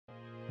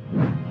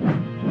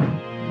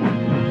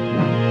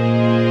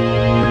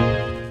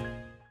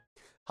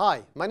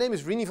Hi, my name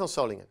is Rini van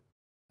Solingen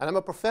and I'm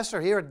a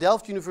professor here at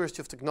Delft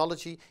University of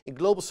Technology in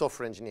Global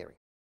Software Engineering.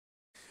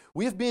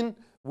 We have been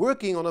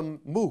working on a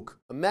MOOC,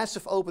 a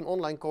massive open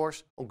online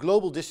course on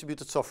global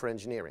distributed software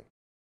engineering.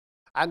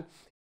 And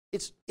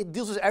it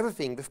deals with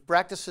everything, with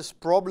practices,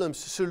 problems,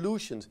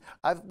 solutions.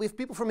 We have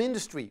people from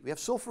industry, we have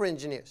software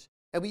engineers,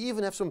 and we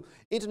even have some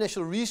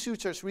international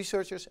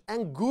researchers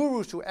and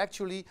gurus who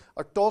actually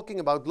are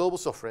talking about global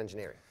software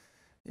engineering.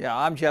 Yeah,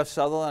 I'm Jeff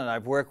Sutherland, and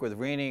I've worked with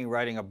Rini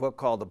writing a book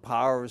called The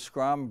Power of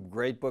Scrum.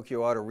 Great book,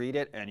 you ought to read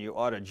it, and you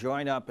ought to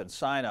join up and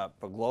sign up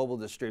for Global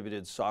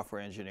Distributed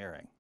Software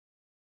Engineering.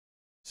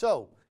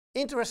 So,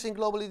 interested in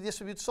globally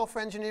distributed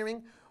software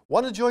engineering?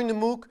 Want to join the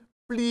MOOC?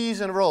 Please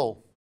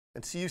enroll,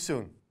 and see you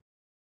soon.